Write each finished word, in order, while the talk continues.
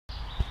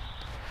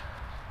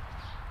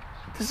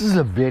This is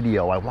a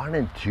video I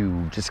wanted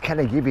to just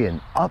kind of give you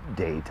an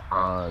update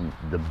on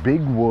the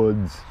Big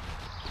Woods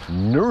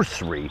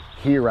nursery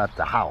here at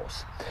the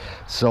house.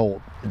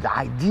 So the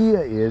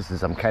idea is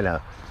I'm kind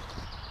of,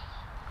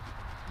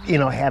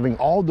 having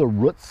all the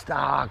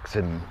rootstocks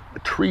and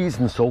trees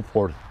and so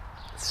forth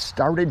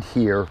started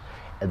here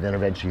and then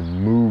eventually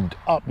moved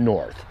up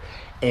north.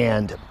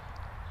 And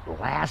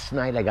last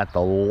night I got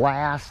the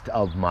last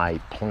of my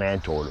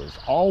plant orders.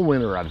 All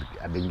winter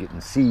I've been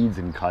getting seeds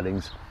and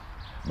cuttings.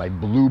 My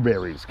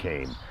blueberries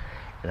came.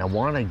 And I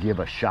want to give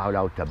a shout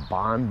out to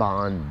Bon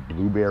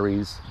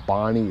Blueberries.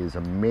 Bonnie is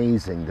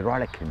amazing. They're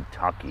out of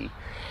Kentucky.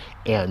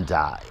 And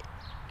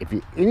if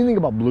you know anything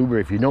about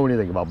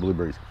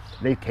blueberries,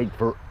 they take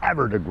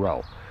forever to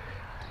grow.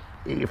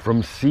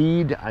 From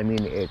seed,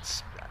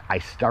 I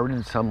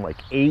started some like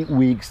 8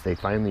 weeks. They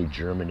finally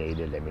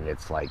germinated.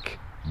 It's like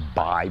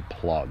by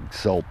plug.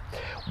 So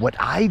what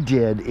I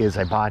did is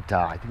I bought,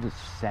 I think it was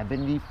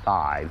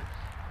 75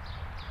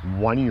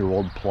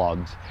 one-year-old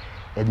plugs.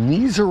 And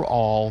these are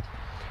all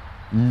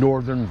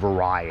northern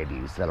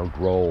varieties that'll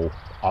grow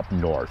up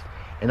north.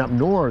 And up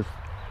north,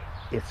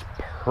 it's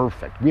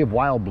perfect. We have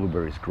wild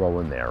blueberries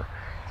growing there.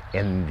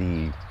 And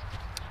the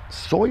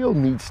soil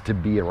needs to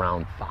be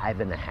around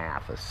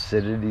 5.5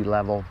 acidity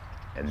level.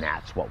 And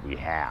that's what we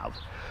have.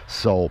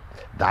 So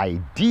the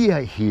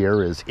idea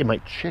here is in my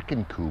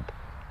chicken coop,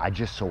 I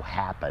just so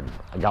happened,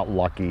 I got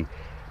lucky.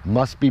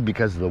 Must be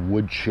because of the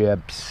wood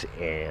chips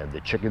and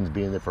the chickens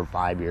being there for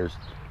 5 years.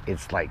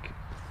 It's like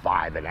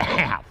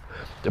 5.5.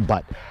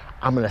 But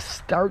I'm gonna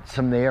start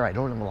some there. I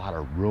don't have a lot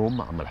of room.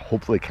 I'm gonna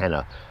hopefully kind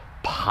of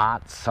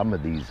pot some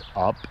of these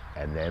up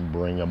and then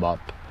bring them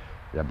up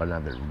in about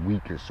another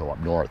week or so up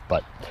north.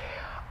 But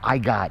I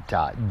got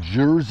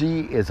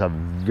Jersey is a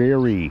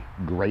very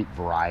great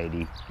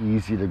variety,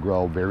 easy to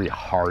grow, very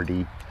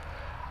hardy.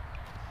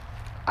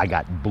 I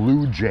got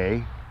Blue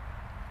Jay,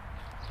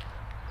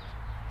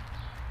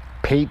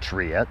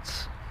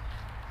 Patriots,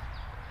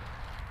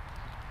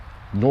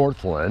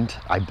 Northland.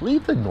 I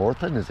believe the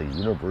Northland is a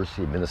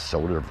University of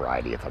Minnesota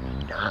variety, if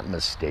I'm not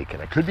mistaken.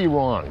 I could be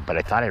wrong, but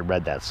I thought I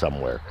read that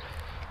somewhere.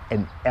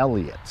 And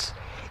Elliott's.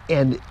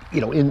 And,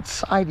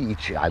 inside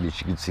each,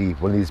 obviously you can see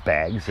one of these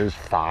bags, there's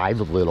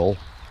 5 little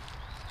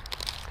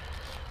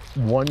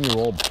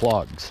one-year-old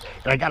plugs.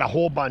 And I got a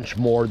whole bunch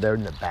more there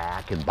in the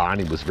back, and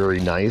Bonnie was very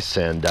nice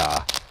and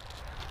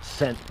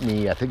sent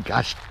me,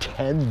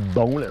 10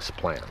 bonus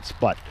plants.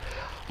 But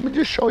let me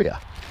just show you.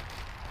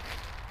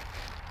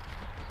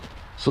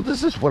 So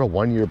this is what a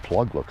one-year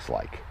plug looks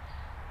like.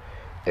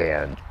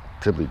 And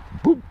simply,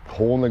 boop,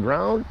 hole in the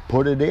ground,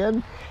 put it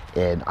in.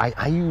 And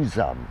I use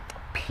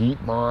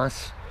peat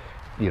moss,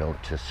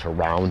 to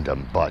surround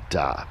them. But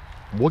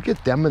we'll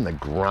get them in the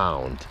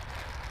ground.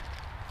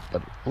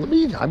 But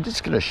I'm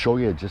just going to show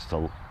you just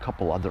a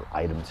couple other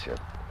items here.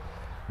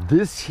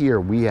 This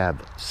here, we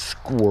have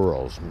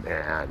squirrels,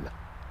 man.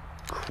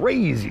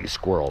 Crazy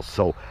squirrels.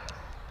 So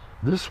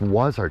this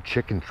was our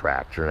chicken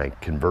tractor, and I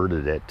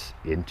converted it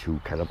into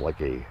kind of like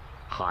a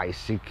high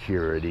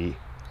security,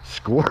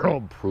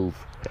 squirrel-proof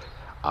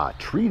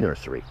tree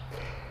nursery.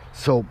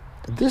 So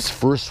this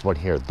first one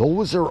here,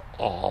 those are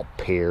all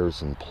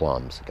pears and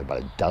plums, like about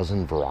a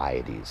dozen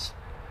varieties.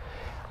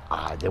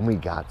 Then we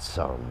got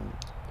some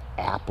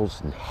apples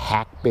and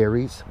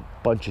hackberries,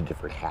 a bunch of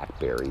different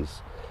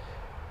hackberries.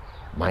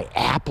 My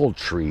apple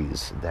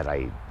trees that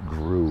I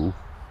grew,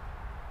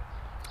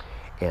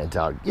 and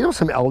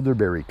some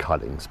elderberry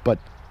cuttings. But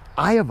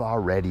I have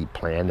already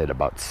planted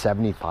about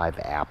 75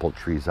 apple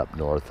trees up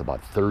north,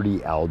 about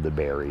 30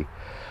 elderberry.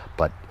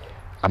 But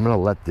I'm gonna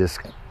let this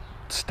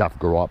stuff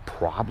grow up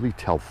probably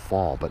till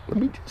fall. But let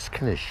me just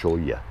kind of show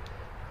you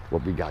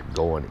what we got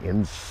going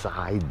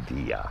inside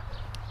the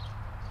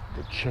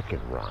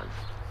chicken run.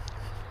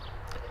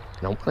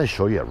 Now I'm gonna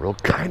show you a real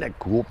kind of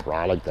cool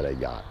product that I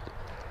got.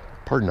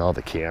 Pardon all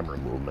the camera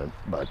movement,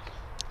 but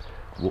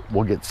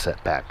we'll get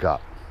set back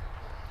up.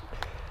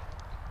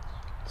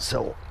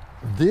 So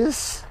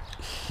this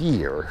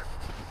here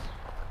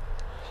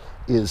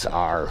is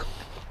our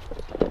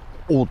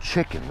old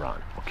chicken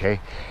run,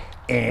 okay?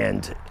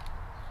 And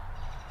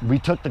we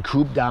took the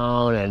coop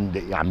down,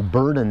 and I'm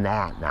burning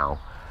that now.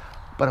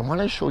 But I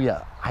want to show you,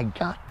 I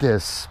got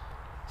this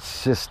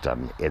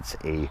system. It's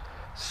a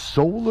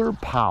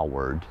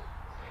solar-powered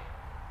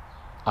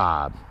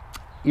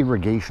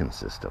irrigation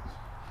system.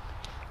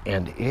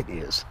 And it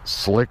is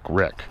Slick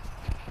Rick.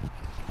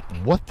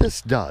 What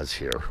this does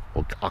here,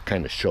 I'll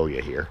kind of show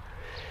you here,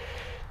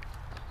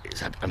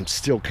 is I'm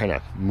still kind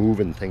of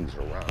moving things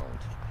around.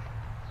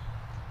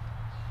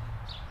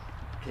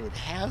 Okay, it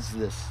has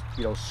this,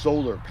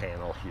 solar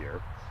panel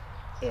here,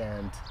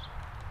 and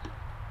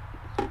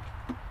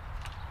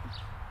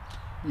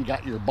you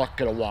got your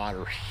bucket of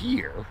water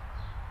here.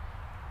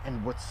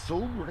 And what's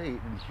so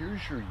great, and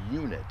here's your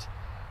unit,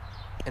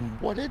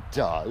 and what it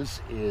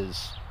does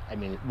is,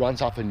 it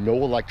runs off of no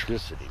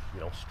electricity,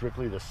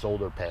 strictly the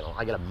solar panel.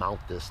 I gotta mount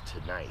this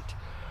tonight.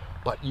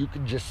 But you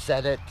can just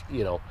set it,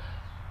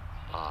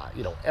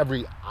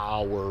 every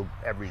hour,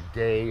 every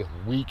day,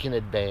 week in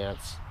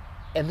advance.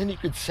 And then you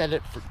could set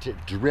it to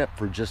drip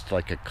for just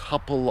like a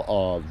couple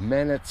of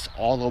minutes,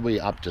 all the way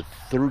up to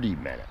 30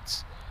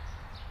 minutes.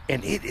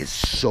 And it is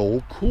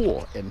so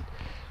cool. And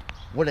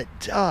what it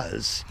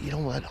does, you know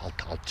what,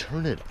 I'll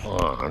turn it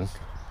on,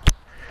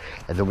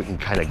 and then we can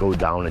kind of go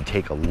down and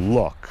take a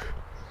look.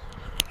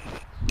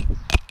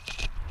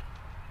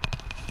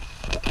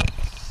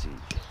 Let's see.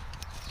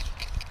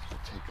 We'll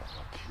take a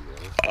look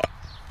here.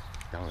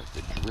 Down at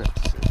the drip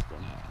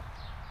system.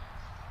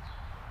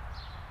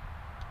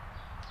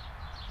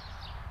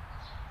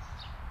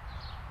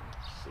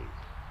 Let's see.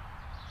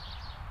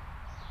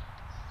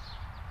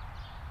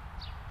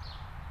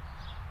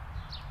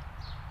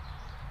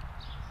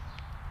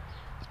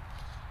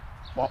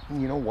 Well,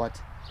 you know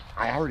what?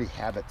 I already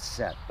have it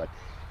set, but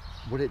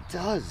what it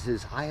does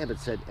is I have it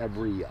set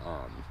every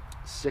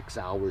 6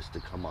 hours to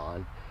come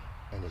on,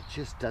 and it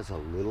just does a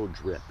little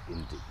drip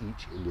into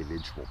each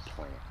individual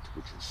plant,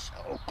 which is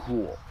so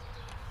cool.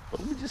 But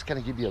let me just kind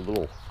of give you a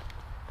little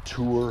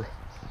tour.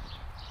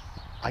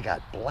 I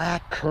got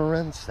black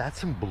currants.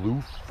 That's in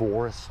Blue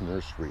Forest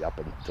Nursery up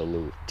in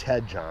Duluth.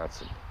 Ted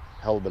Johnson,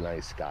 hell of a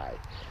nice guy.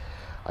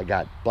 I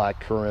got black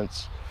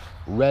currants,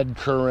 red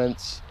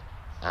currants.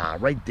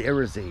 Right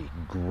there is a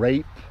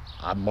grape,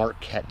 a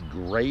Marquette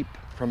grape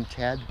from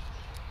Ted.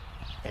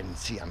 And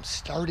see, I'm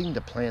starting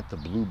to plant the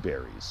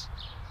blueberries.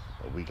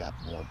 But we got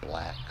more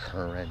black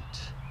currant.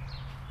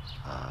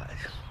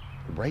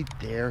 Right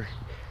there,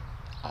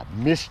 a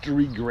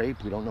mystery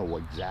grape. We don't know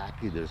what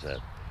exactly. There's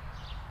a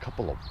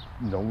couple of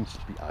known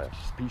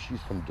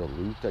species from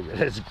Duluth that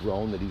has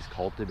grown, that he's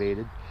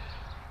cultivated.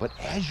 But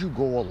as you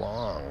go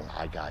along,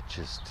 I got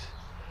just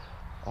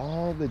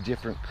all the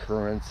different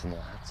currants and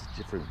lots of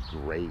different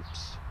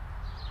grapes,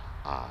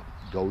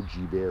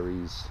 goji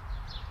berries,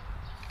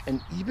 and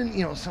even,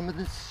 you know, some of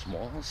this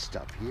small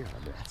stuff here.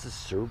 I mean, that's a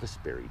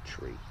serviceberry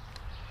tree.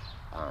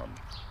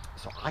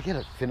 So I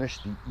gotta finish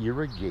the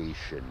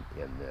irrigation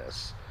in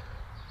this.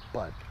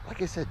 But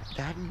like I said,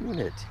 that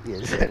unit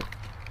is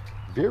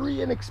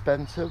very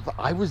inexpensive.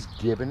 I was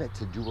given it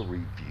to do a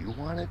review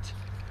on it.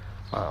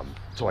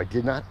 So I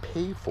did not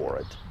pay for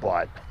it,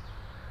 but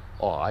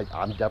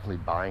I'm definitely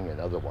buying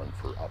another one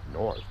for up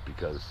north,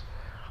 because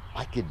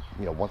I could,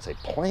 you know, once I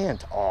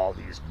plant all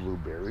these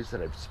blueberries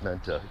that I've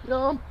spent a, you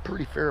know,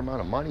 pretty fair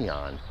amount of money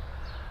on,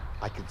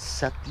 I could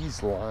set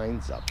these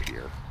lines up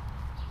here,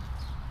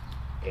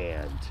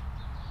 and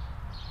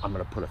I'm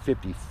gonna put a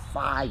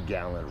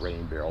 55-gallon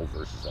rain barrel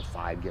versus a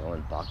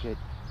 5-gallon bucket.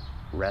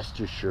 Rest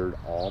assured,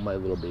 all my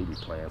little baby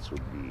plants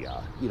would be,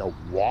 you know,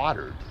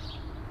 watered.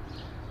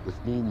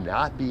 With me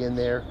not being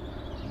there,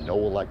 no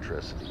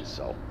electricity.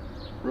 So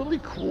really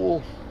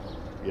cool,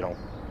 you know,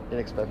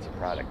 inexpensive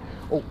product.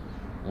 Oh,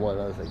 one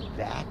other thing,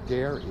 that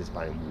there is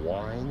my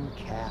wine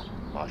cap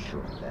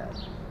mushroom bed.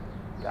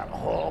 Got a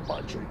whole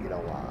bunch of, you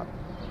know,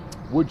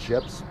 wood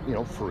chips, you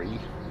know, free,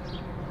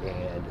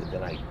 and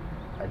then I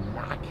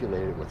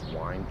inoculate it with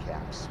wine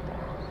cap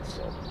spawn.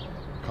 So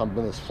come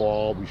this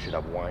fall, we should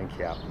have wine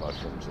cap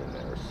mushrooms in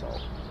there. So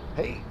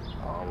hey,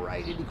 all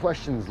right, any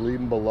questions, leave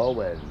them below,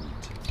 and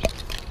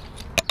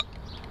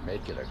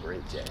make it a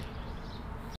great day.